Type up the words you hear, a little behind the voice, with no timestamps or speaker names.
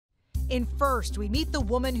In First, we meet the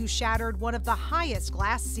woman who shattered one of the highest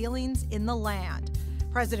glass ceilings in the land.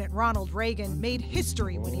 President Ronald Reagan made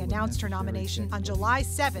history when he announced her nomination on July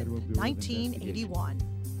 7, 1981.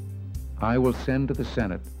 I will send to the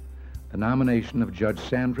Senate the nomination of Judge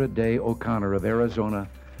Sandra Day O'Connor of Arizona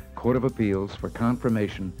Court of Appeals for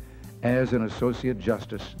confirmation as an Associate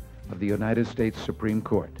Justice of the United States Supreme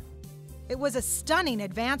Court. It was a stunning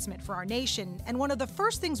advancement for our nation, and one of the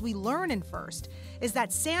first things we learn in First is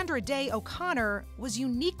that Sandra Day O'Connor was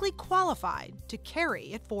uniquely qualified to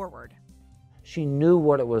carry it forward. She knew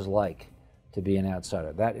what it was like to be an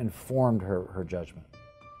outsider. That informed her judgment.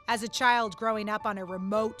 As a child growing up on a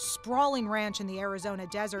remote, sprawling ranch in the Arizona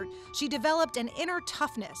desert, she developed an inner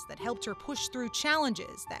toughness that helped her push through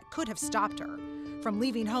challenges that could have stopped her. From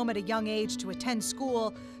leaving home at a young age to attend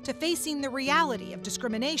school, to facing the reality of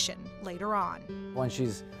discrimination later on. When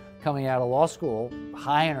she's coming out of law school,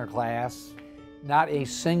 high in her class, not a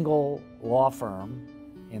single law firm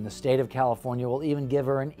in the state of California will even give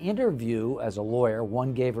her an interview as a lawyer.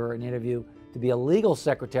 One gave her an interview to be a legal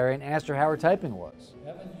secretary and asked her how her typing was.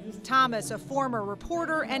 Thomas, a former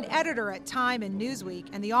reporter and editor at Time and Newsweek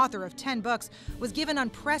and the author of 10 books, was given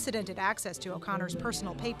unprecedented access to O'Connor's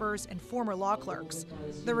personal papers and former law clerks.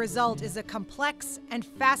 The result is a complex and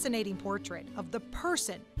fascinating portrait of the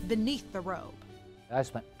person beneath the robe. I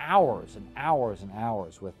spent hours and hours and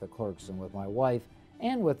hours with the clerks and with my wife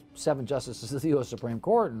and with 7 justices of the U.S. Supreme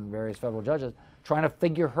Court and various federal judges trying to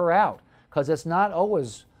figure her out, because it's not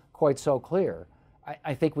always quite so clear.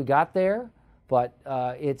 I think we got there, but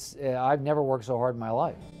I've never worked so hard in my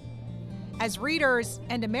life. As readers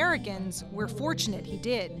and Americans, we're fortunate he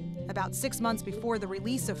did. About 6 months before the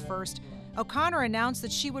release of First, O'Connor announced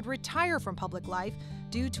that she would retire from public life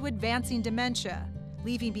due to advancing dementia,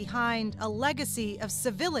 leaving behind a legacy of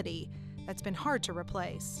civility that's been hard to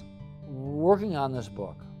replace. Working on this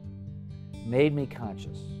book made me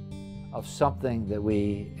conscious of something that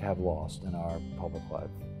we have lost in our public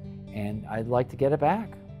life, and I'd like to get it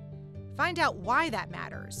back. Find out why that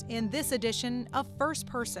matters in this edition of First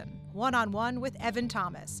Person, one-on-one with Evan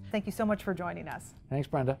Thomas. Thank you so much for joining us. Thanks,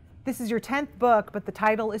 Brenda. This is your 10th book, but the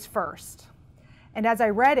title is First. And as I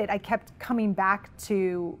read it, I kept coming back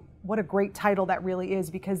to what a great title that really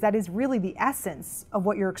is, because that is really the essence of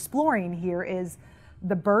what you're exploring here, is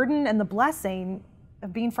the burden and the blessing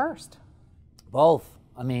of being first. Both.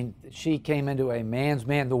 I mean, she came into a man's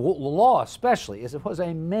man, the law especially, is it was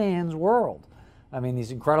a man's world. I mean,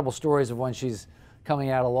 these incredible stories of when she's coming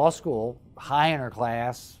out of law school, high in her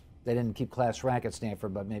class. They didn't keep class rank at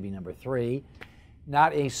Stanford, but maybe number 3.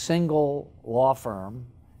 Not a single law firm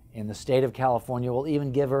in the state of California will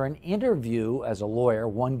even give her an interview as a lawyer.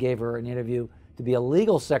 One gave her an interview to be a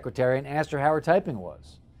legal secretary and asked her how her typing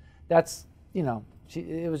was. That's, you know,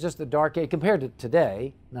 it was just a dark age compared to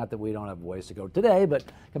today. Not that we don't have ways to go today, but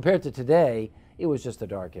compared to today, it was just the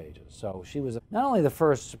dark ages. So she was not only the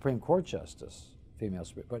first Supreme Court justice, female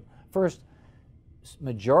Supreme, but first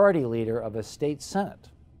majority leader of a state senate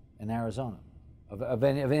in Arizona, of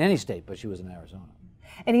any state, but she was in Arizona.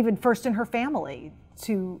 And even first in her family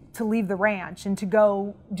to leave the ranch and to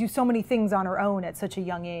go do so many things on her own at such a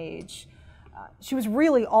young age. She was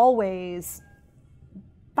really always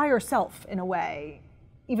by herself in a way.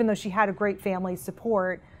 Even though she had a great family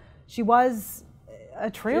support, she was a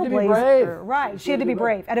trailblazer. Right, she had to be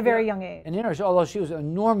brave at a very young age. And although she was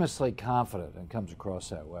enormously confident and comes across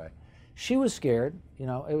that way, she was scared. You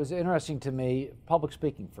know, it was interesting to me, public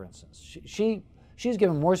speaking, for instance. She's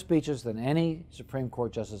given more speeches than any Supreme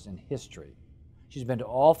Court justice in history. She's been to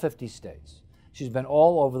all 50 states. She's been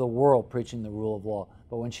all over the world preaching the rule of law.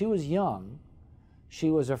 But when she was young,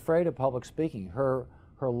 she was afraid of public speaking. Her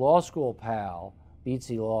law school pal,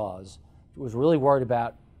 Beatsy Laws, was really worried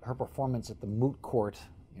about her performance at the moot court,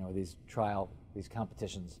 you know, these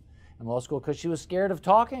competitions in law school, because she was scared of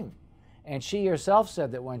talking. And she herself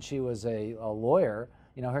said that when she was a lawyer,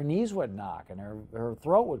 you know, her knees would knock and her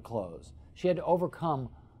throat would close. She had to overcome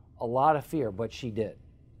a lot of fear, but she did.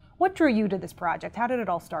 What drew you to this project? How did it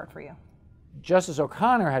all start for you? Justice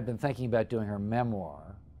O'Connor had been thinking about doing her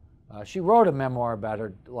memoir. She wrote a memoir about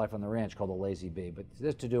her life on the ranch called The Lazy Bee, but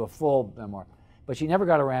this to do a full memoir. But she never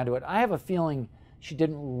got around to it. I have a feeling she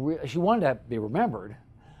didn't. She wanted to be remembered,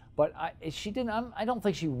 but she didn't. I don't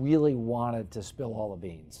think she really wanted to spill all the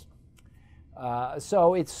beans.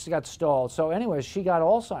 So it's got stalled. So anyways, she got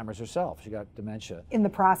Alzheimer's herself. She got dementia. In the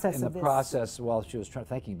process of this? In the process while she was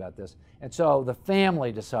thinking about this. And so the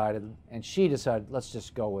family decided, and she decided, let's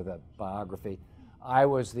just go with a biography. I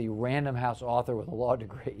was the Random House author with a law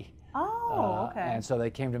degree. Oh, okay. And so they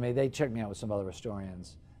came to me. They checked me out with some other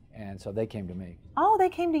historians. And so they came to me. Oh, they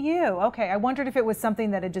came to you. Okay, I wondered if it was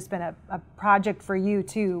something that had just been a project for you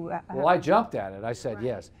too. Well, I jumped at it. I said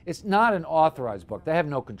yes. It's not an authorized book. They have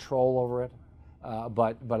no control over it,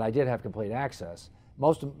 but I did have complete access.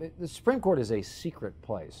 The Supreme Court is a secret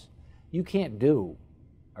place. You can't do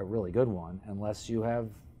a really good one unless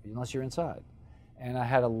you're inside. And I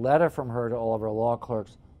had a letter from her to all of her law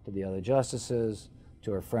clerks, to the other justices,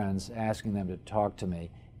 to her friends, asking them to talk to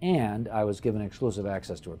me. And I was given exclusive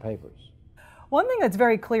access to her papers. One thing that's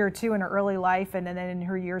very clear too in her early life and then in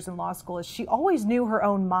her years in law school is she always knew her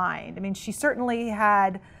own mind. I mean, she certainly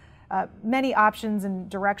had many options and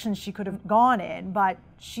directions she could have gone in, but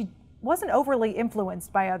she wasn't overly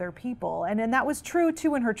influenced by other people. And that was true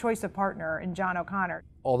too in her choice of partner in John O'Connor.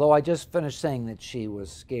 Although I just finished saying that she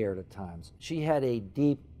was scared at times, she had a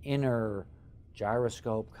deep inner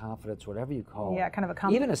gyroscope, confidence, whatever you call it. Yeah, kind of a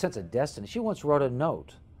confidence. Even a sense of destiny. She once wrote a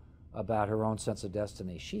note about her own sense of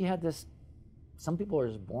destiny. She had this, some people are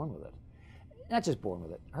just born with it. Not just born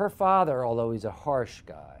with it. Her father, although he's a harsh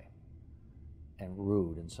guy and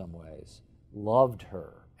rude in some ways, loved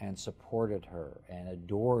her and supported her and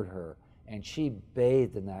adored her, and she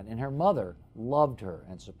bathed in that. And her mother loved her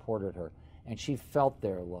and supported her, and she felt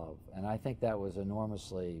their love. And I think that was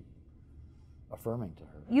enormously affirming to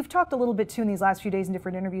her. You've talked a little bit too in these last few days in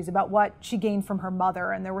different interviews about what she gained from her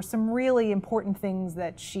mother, and there were some really important things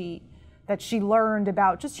that she learned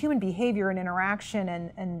about just human behavior and interaction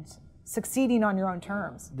and succeeding on your own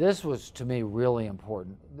terms. This was to me really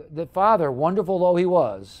important. The father, wonderful though he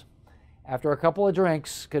was, after a couple of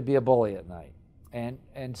drinks could be a bully at night. And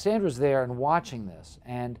Sandra's there and watching this,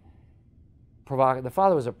 and the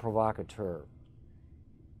father was a provocateur.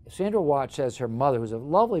 Sandra watched as her mother, who's a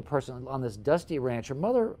lovely person on this dusty ranch, her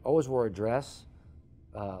mother always wore a dress,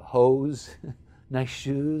 hose, nice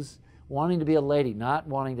shoes, wanting to be a lady, not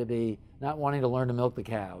wanting to learn to milk the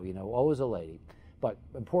cow, always a lady. But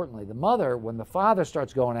importantly, the mother, when the father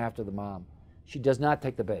starts going after the mom, she does not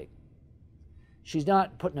take the bait. She's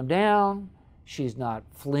not putting him down, she's not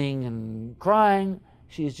fleeing and crying,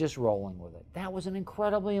 she's just rolling with it. That was an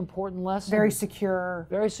incredibly important lesson. Very secure.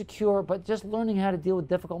 Very secure, but just learning how to deal with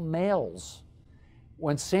difficult males.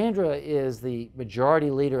 When Sandra is the majority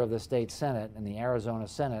leader of the state Senate in the Arizona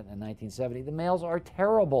Senate in 1970, the males are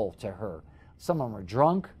terrible to her. Some of them are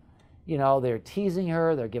drunk, they're teasing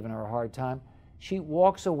her, they're giving her a hard time. She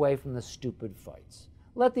walks away from the stupid fights.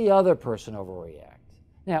 Let the other person overreact.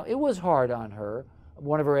 Now, it was hard on her.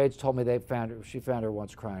 One of her aides told me she found her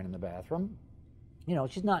once crying in the bathroom.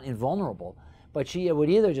 She's not invulnerable, but she would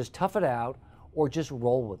either just tough it out or just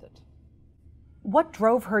roll with it. What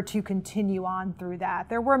drove her to continue on through that?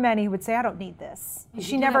 There were many who would say, I don't need this.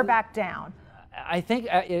 She never backed down. I think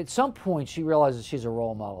at some point she realizes she's a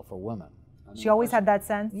role model for women. She always had that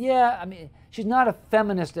sense? Yeah, she's not a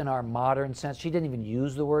feminist in our modern sense. She didn't even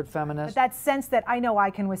use the word feminist. But that sense that I know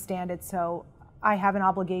I can withstand it, so I have an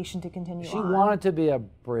obligation to continue on. She wanted to be a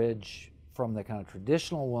bridge from the kind of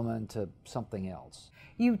traditional woman to something else.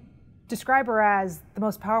 You describe her as the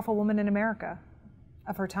most powerful woman in America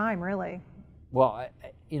of her time, really. Well,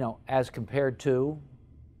 as compared to,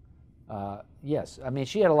 yes.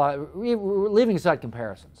 She had a lot, leaving aside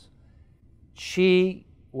comparisons. She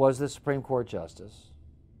was the Supreme Court Justice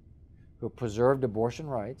who preserved abortion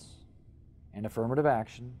rights and affirmative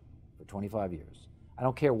action for 25 years. I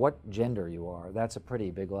don't care what gender you are, that's a pretty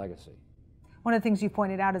big legacy. One of the things you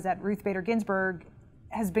pointed out is that Ruth Bader Ginsburg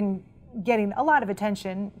has been getting a lot of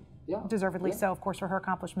attention, deservedly so, of course, for her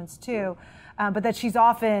accomplishments too, but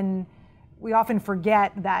that we often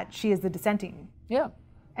forget that she is the dissenting. Yeah.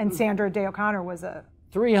 And Sandra Day O'Connor was a...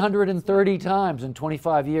 330 times in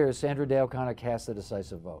 25 years, Sandra Day O'Connor cast the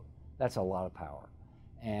decisive vote. That's a lot of power.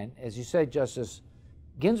 And as you say, Justice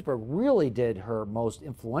Ginsburg really did her most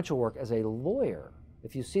influential work as a lawyer.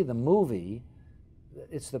 If you see the movie,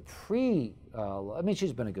 it's the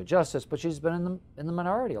she's been a good justice, but she's been in the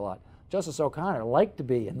minority a lot. Justice O'Connor liked to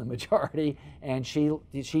be in the majority, and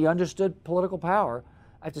she understood political power.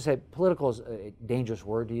 I have to say, political is a dangerous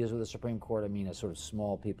word to use with the Supreme Court. A sort of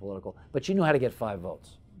small p political, but she knew how to get 5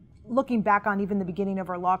 votes. Looking back on even the beginning of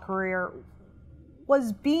her law career,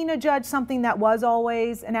 was being a judge something that was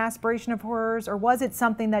always an aspiration of hers, or was it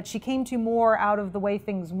something that she came to more out of the way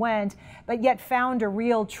things went, but yet found a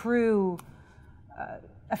real, true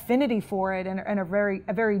affinity for it and a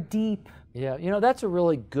very deep? Yeah, that's a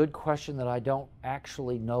really good question that I don't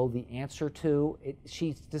actually know the answer to.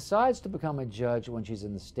 She decides to become a judge when she's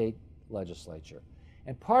in the state legislature.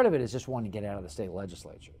 And part of it is just wanting to get out of the state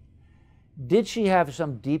legislature. Did she have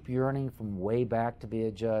some deep yearning from way back to be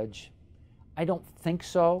a judge? I don't think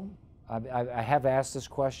so. I have asked this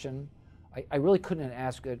question. I really couldn't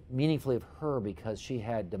ask it meaningfully of her because she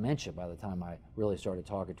had dementia by the time I really started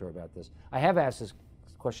talking to her about this. I have asked this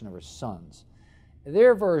question of her sons.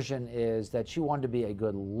 Their version is that she wanted to be a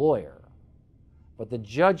good lawyer, but the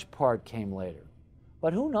judge part came later.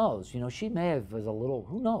 But who knows? You know, she may have was a little.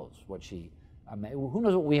 Who knows what she? Who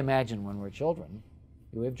knows what we imagine when we're children?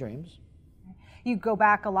 We have dreams. You go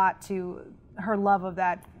back a lot to her love of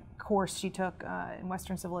that course she took in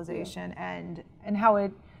Western civilization, and how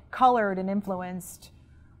it colored and influenced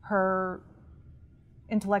her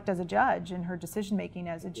intellect as a judge and her decision making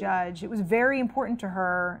as a judge. It was very important to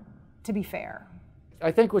her to be fair.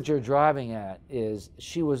 I think what you're driving at is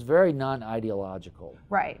she was very non-ideological.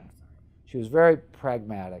 Right. She was very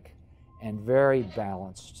pragmatic and very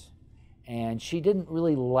balanced, and she didn't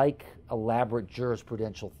really like elaborate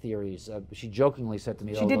jurisprudential theories. She jokingly said to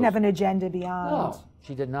me, she didn't have an agenda beyond. No,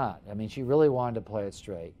 she did not. I mean, she really wanted to play it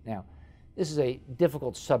straight. Now, this is a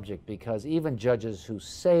difficult subject because even judges who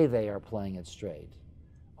say they are playing it straight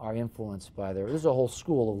are influenced by there's a whole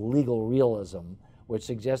school of legal realism which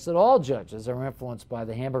suggests that all judges are influenced by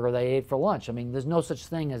the hamburger they ate for lunch. I mean, there's no such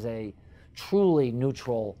thing as a truly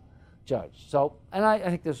neutral judge. So, and I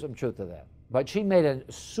think there's some truth to that. But she made a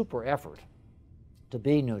super effort to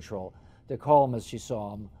be neutral, to call them as she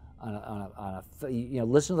saw them,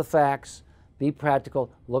 listen to the facts, be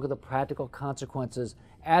practical, look at the practical consequences,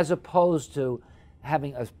 as opposed to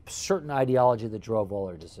having a certain ideology that drove all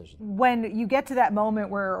her decisions. When you get to that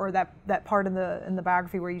moment where, or that part in the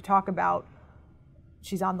biography where you talk about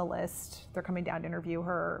she's on the list, they're coming down to interview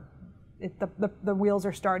her, the wheels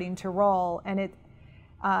are starting to roll, and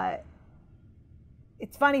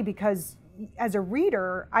it's funny because as a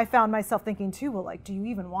reader, I found myself thinking too, well, like, do you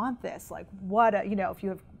even want this? Like, what, if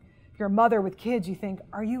you're a mother with kids, you think,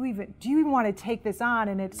 do you even want to take this on?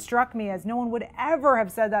 And it struck me as no one would ever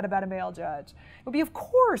have said that about a male judge. It would be, of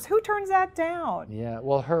course, who turns that down? Yeah,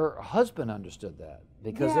 well, her husband understood that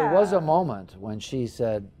because there was a moment when she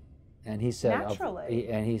said, and he said, naturally.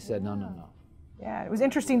 And he said, no, no, no. Yeah, it was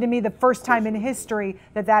interesting to me the first time in history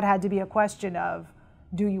that had to be a question of,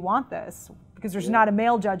 do you want this? Because there's not a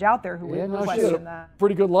male judge out there who would question she had that. A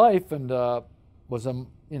pretty good life and was a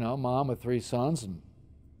mom with 3 sons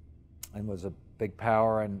and was a big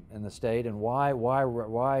power in the state. And why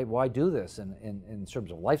do this in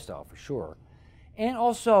terms of lifestyle for sure, and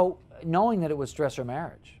also knowing that it would stress her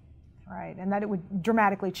marriage. Right, and that it would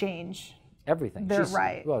dramatically change everything.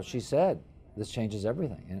 Right. Well, she said this changes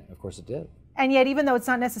everything, and of course it did. And yet, even though it's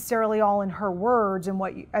not necessarily all in her words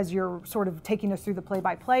and as you're sort of taking us through the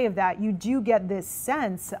play-by-play of that, you do get this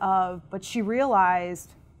sense of, but she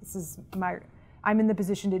realized, I'm in the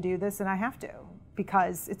position to do this and I have to,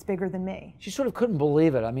 because it's bigger than me. She sort of couldn't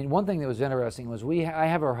believe it. I mean, one thing that was interesting was I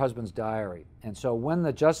have her husband's diary, and so when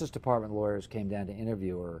the Justice Department lawyers came down to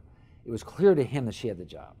interview her, it was clear to him that she had the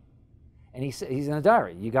job. And he's in the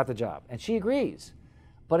diary, you got the job. And she agrees.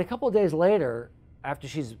 But a couple of days later, after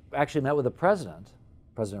she's actually met with the president,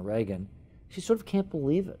 President Reagan, she sort of can't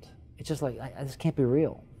believe it. It's just like, this can't be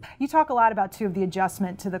real. You talk a lot about, too, of the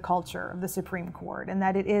adjustment to the culture of the Supreme Court, and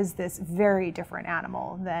that it is this very different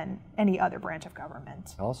animal than any other branch of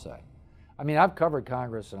government. I'll say. I mean, I've covered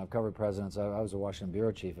Congress and I've covered presidents. I was a Washington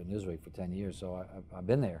bureau chief at Newsweek for 10 years, so I've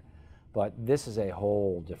been there. But this is a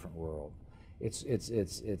whole different world.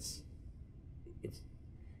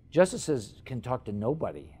 Justices can talk to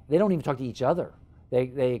nobody. They don't even talk to each other.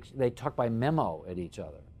 They talk by memo at each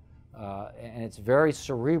other, and it's very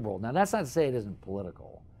cerebral. Now, that's not to say it isn't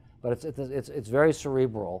political, but it's very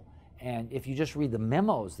cerebral. And if you just read the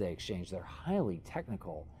memos they exchange, they're highly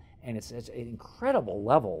technical, and it's an incredible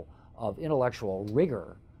level of intellectual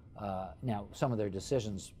rigor. Now, some of their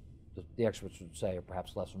decisions, the experts would say, are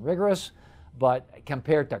perhaps less than rigorous, but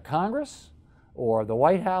compared to Congress or the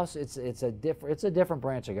White House, it's a different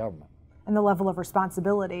branch of government. And the level of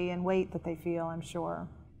responsibility and weight that they feel, I'm sure.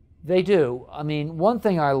 They do. I mean, one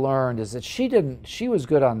thing I learned is that she was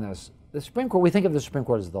good on this. The Supreme Court, we think of the Supreme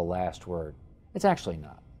Court as the last word. It's actually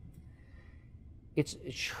not. It's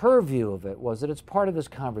her view of it was that it's part of this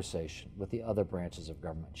conversation with the other branches of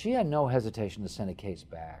government. She had no hesitation to send a case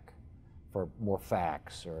back for more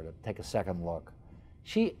facts or to take a second look.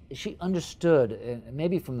 She understood, and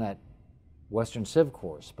maybe from that Western Civ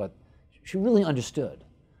course, but she really understood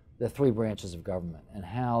the 3 branches of government and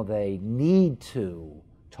how they need to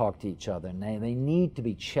talk to each other, and they need to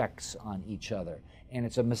be checks on each other. And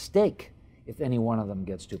it's a mistake if any one of them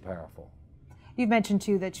gets too powerful. You've mentioned,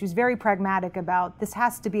 too, that she was very pragmatic about this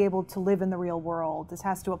has to be able to live in the real world. This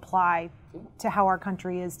has to apply to how our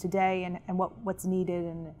country is today and what's needed,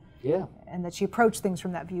 and that she approached things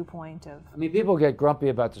from that viewpoint of... I mean, people get grumpy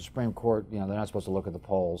about the Supreme Court, they're not supposed to look at the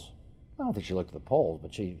polls. I don't think she looked at the polls,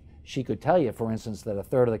 but she could tell you, for instance, that a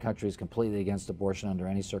third of the country is completely against abortion under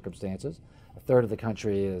any circumstances, a third of the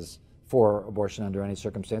country is for abortion under any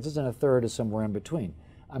circumstances, and a third is somewhere in between.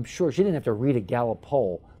 I'm sure she didn't have to read a Gallup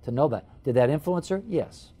poll to know that. Did that influence her?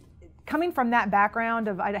 Yes. Coming from that background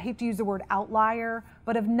of, I hate to use the word outlier,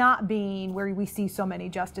 but of not being where we see so many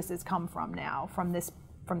justices come from now, from this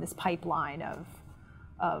pipeline of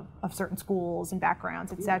certain schools and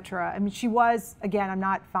backgrounds, et cetera. I mean, she was, again, I'm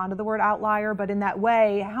not fond of the word outlier, but in that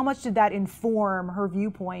way, how much did that inform her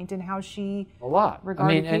viewpoint and how she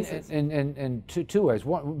regarded cases? And two ways.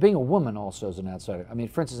 One, being a woman also is an outsider. I mean,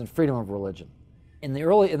 for instance, in freedom of religion. In the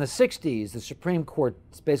 60s, the Supreme Court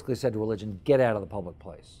basically said to religion, get out of the public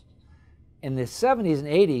place. In the 70s and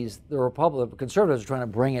 80s, the conservatives were trying to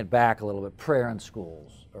bring it back a little bit, prayer in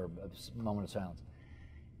schools, or a moment of silence.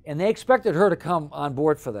 And they expected her to come on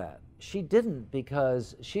board for that. She didn't,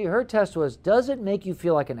 because her test was, does it make you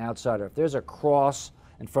feel like an outsider? If there's a cross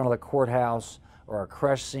in front of the courthouse or a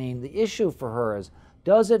creche scene, the issue for her is,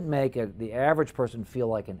 does it make the average person feel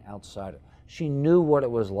like an outsider? She knew what it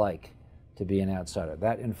was like to be an outsider.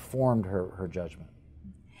 That informed her judgment.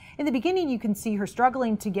 In the beginning, you can see her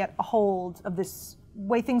struggling to get a hold of this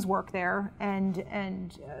way things work there and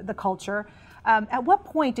the culture. At what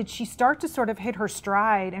point did she start to sort of hit her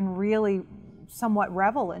stride and really somewhat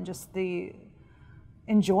revel in just the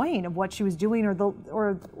enjoying of what she was doing, or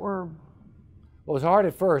Well, it was hard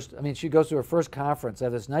at first. I mean, she goes to her first conference. They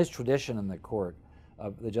have this nice tradition in the court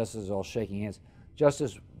of the justices all shaking hands.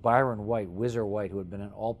 Justice Byron White, Whizzer White, who had been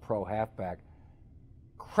an all-pro halfback,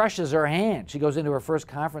 crushes her hand. She goes into her first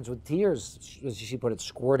conference with tears, as she put it,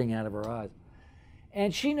 squirting out of her eyes.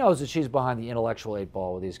 And she knows that she's behind the intellectual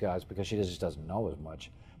 8-ball with these guys because she just doesn't know as much.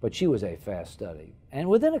 But she was a fast study. And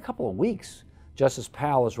within a couple of weeks, Justice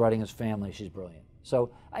Powell is writing his family, she's brilliant.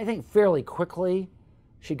 So I think fairly quickly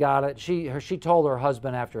she got it. She told her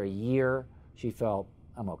husband after a year, she felt,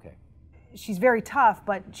 I'm okay. She's very tough,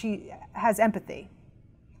 but she has empathy.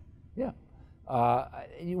 Yeah.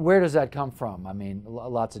 Where does that come from? I mean,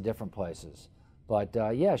 lots of different places. But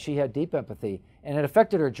yeah, she had deep empathy, and it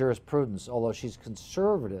affected her jurisprudence. Although she's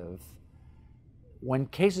conservative, when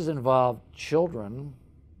cases involve children,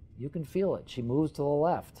 you can feel it. She moves to the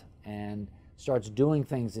left and starts doing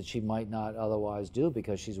things that she might not otherwise do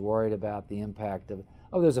because she's worried about the impact of,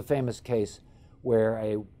 there's a famous case where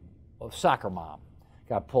a soccer mom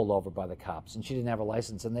got pulled over by the cops, and she didn't have a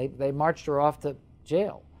license, and they marched her off to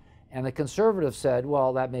jail. And the conservatives said,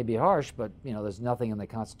 well, that may be harsh, but there's nothing in the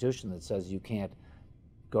Constitution that says you can't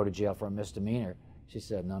go to jail for a misdemeanor. She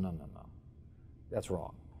said, no, that's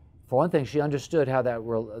wrong. For one thing, she understood how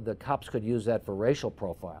the cops could use that for racial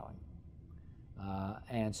profiling.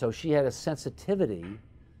 And so she had a sensitivity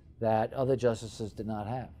that other justices did not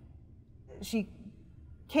have. She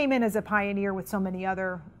came in as a pioneer with so many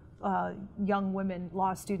other young women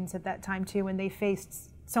law students at that time too, and they faced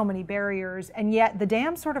so many barriers, and yet the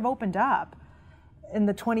dam sort of opened up in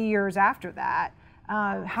the 20 years after that.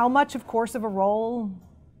 How much, of course, of a role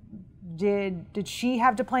did she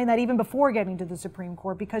have to play in that even before getting to the Supreme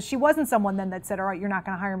Court? Because she wasn't someone then that said, all right, you're not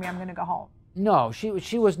going to hire me, I'm going to go home. No,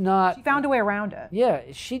 she was not. She found a way around it. Yeah,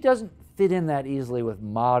 she doesn't fit in that easily with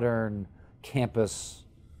modern campus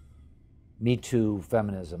Me Too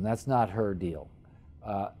feminism. That's not her deal.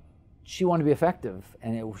 She wanted to be effective,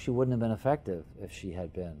 and she wouldn't have been effective if she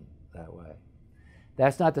had been that way.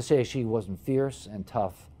 That's not to say she wasn't fierce and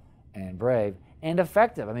tough and brave and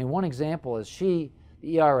effective. I mean, one example is the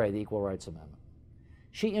ERA, the Equal Rights Amendment.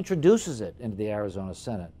 She introduces it into the Arizona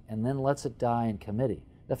Senate and then lets it die in committee.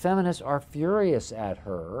 The feminists are furious at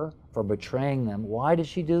her for betraying them. Why did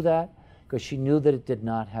she do that? Because she knew that it did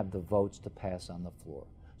not have the votes to pass on the floor.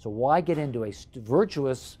 So why get into a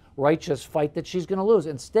virtuous, righteous fight that she's going to lose?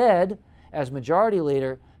 Instead, as majority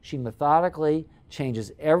leader, she methodically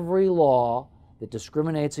changes every law that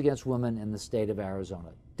discriminates against women in the state of Arizona,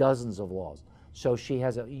 dozens of laws. So she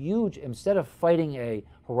has a huge, instead of fighting a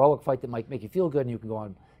heroic fight that might make you feel good and you can go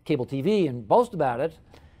on cable TV and boast about it,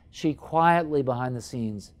 she quietly behind the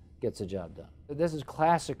scenes gets the job done. This is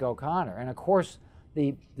classic O'Connor. And of course,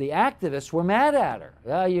 the activists were mad at her.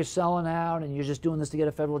 Oh, you're selling out and you're just doing this to get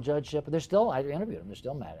a federal judgeship. But I interviewed them, they're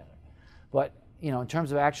still mad at her. But, in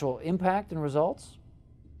terms of actual impact and results.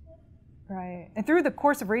 Right. And through the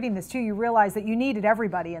course of reading this too, you realize that you needed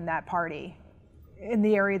everybody in that party, in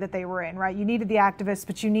the area that they were in, right? You needed the activists,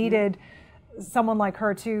 but you needed someone like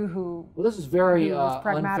her too who Well, this is very was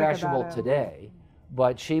pragmatic unfashionable about it. today,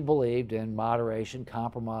 but she believed in moderation,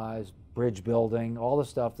 compromise, bridge building, all the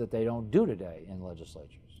stuff that they don't do today in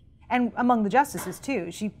legislatures. And among the justices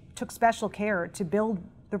too, she took special care to build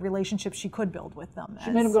the relationship she could build with them. She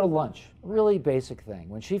made them go to lunch. Really basic thing.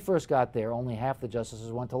 When she first got there, only half the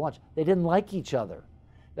justices went to lunch. They didn't like each other.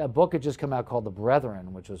 That book had just come out called The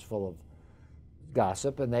Brethren, which was full of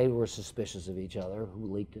gossip, and they were suspicious of each other,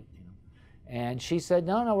 who leaked it, you know. And she said,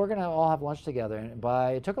 no, we're going to all have lunch together. And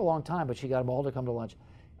it took a long time, but she got them all to come to lunch.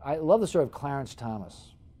 I love the story of Clarence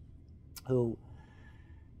Thomas, who,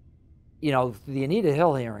 you know, the Anita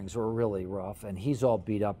Hill hearings were really rough, and he's all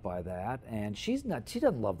beat up by that. And she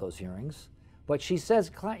doesn't love those hearings, but she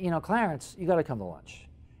says, you know, Clarence, you got to come to lunch.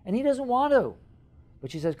 And he doesn't want to,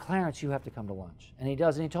 but she says, Clarence, you have to come to lunch. And he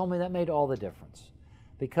does, and he told me that made all the difference.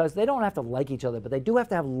 Because they don't have to like each other, but they do have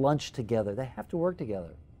to have lunch together. They have to work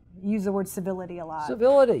together. Use the word civility a lot.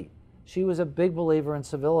 Civility. She was a big believer in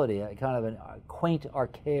civility, kind of a quaint,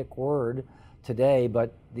 archaic word today,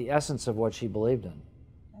 but the essence of what she believed in.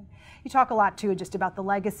 You talk a lot, too, just about the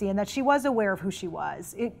legacy and that she was aware of who she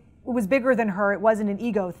was. It was bigger than her. It wasn't an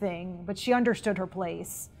ego thing, but she understood her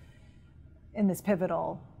place in this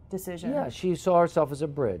pivotal decision. Yeah, she saw herself as a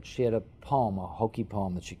bridge. She had a poem, a hokey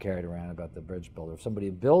poem that she carried around about the bridge builder. Somebody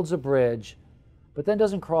who builds a bridge, but then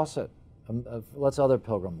doesn't cross it, lets other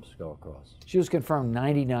pilgrims go across. She was confirmed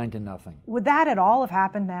 99-0. Would that at all have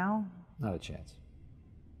happened now? Not a chance.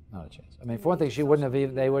 Not a chance. I mean, for one thing, she wouldn't have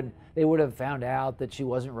even, they would have found out that she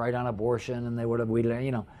wasn't right on abortion, and they would have,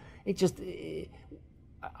 you know, it just,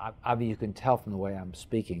 I mean, you can tell from the way I'm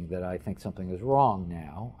speaking that I think something is wrong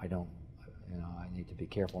now. I don't, you know, I need to be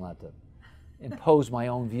careful not to impose my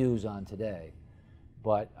own views on today.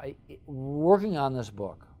 But working on this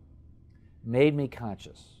book made me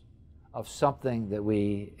conscious of something that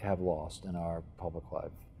we have lost in our public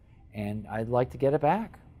life. And I'd like to get it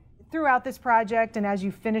back. Throughout this project, and as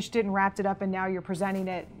you finished it and wrapped it up and now you're presenting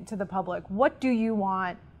it to the public, what do you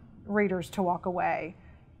want readers to walk away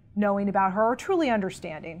knowing about her or truly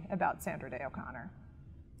understanding about Sandra Day O'Connor?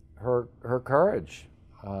 Her courage.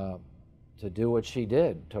 To do what she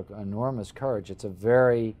did took enormous courage. It's a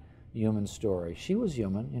very human story. She was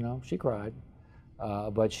human, you know, she cried,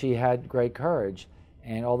 but she had great courage.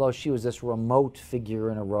 And although she was this remote figure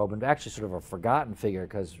in a robe, and actually sort of a forgotten figure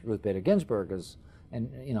because Ruth Bader Ginsburg is, and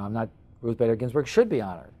you know, Ruth Bader Ginsburg should be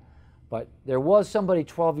honored, but there was somebody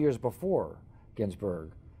 12 years before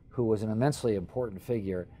Ginsburg who was an immensely important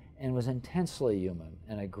figure and was intensely human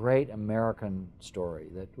and a great American story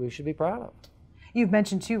that we should be proud of. You've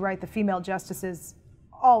mentioned too, right, the female justices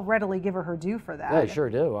all readily give her due for that. They sure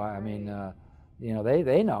do. I mean, you know,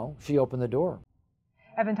 they know. She opened the door.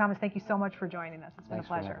 Evan Thomas, thank you so much for joining us. It's been Thanks a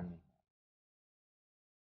pleasure. For having me.